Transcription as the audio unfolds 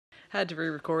Had to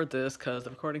re-record this because the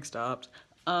recording stopped.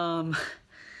 I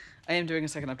am doing a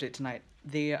second update tonight.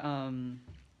 The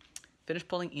finished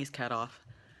pulling EastCat off.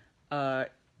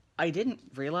 I didn't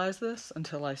realize this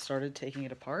until I started taking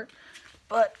it apart,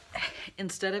 but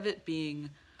instead of it being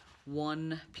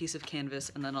one piece of canvas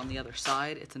and then on the other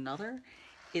side it's another,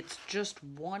 it's just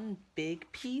one big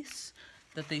piece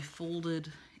that they folded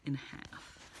in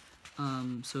half.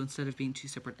 So instead of being two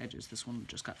separate edges, this one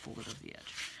just got folded over the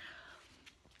edge.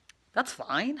 That's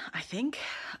fine, I think.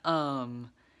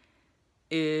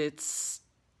 It's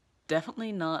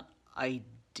definitely not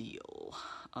ideal.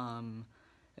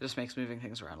 It just makes moving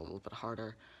things around a little bit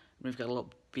harder. We've got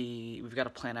to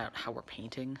plan out how we're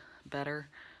painting better,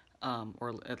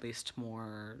 or at least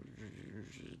more,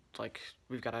 like,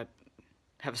 we've got to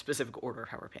have a specific order of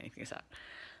how we're painting things out.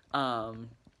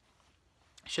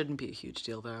 Shouldn't be a huge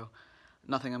deal though.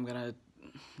 Nothing I'm gonna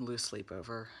lose sleep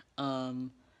over.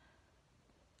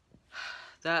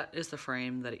 That is the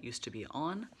frame that it used to be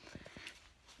on.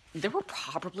 There were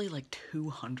probably like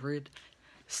 200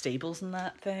 staples in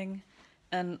that thing.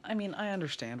 And I mean, I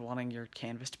understand wanting your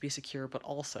canvas to be secure, but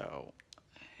also,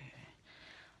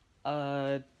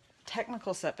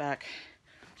 technical setback,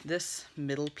 this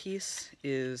middle piece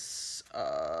is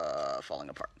falling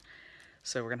apart.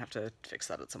 So we're gonna have to fix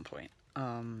that at some point.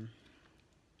 Not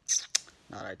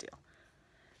ideal.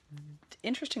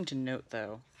 Interesting to note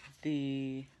though,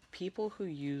 the people who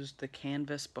used the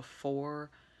canvas before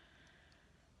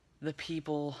the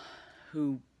people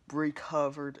who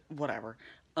recovered, whatever,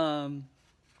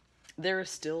 there is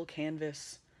still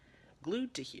canvas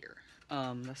glued to here.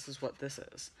 This is what this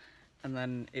is. And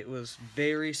then it was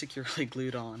very securely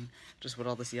glued on, just what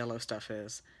all this yellow stuff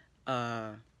is.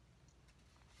 And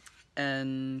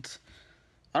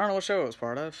I don't know what show it was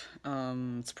part of.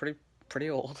 It's pretty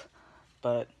old,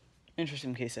 but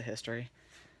interesting piece of history.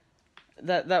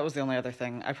 That was the only other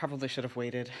thing. I probably should have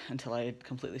waited until I had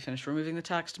completely finished removing the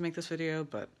text to make this video,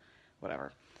 but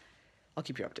whatever. I'll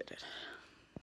keep you updated.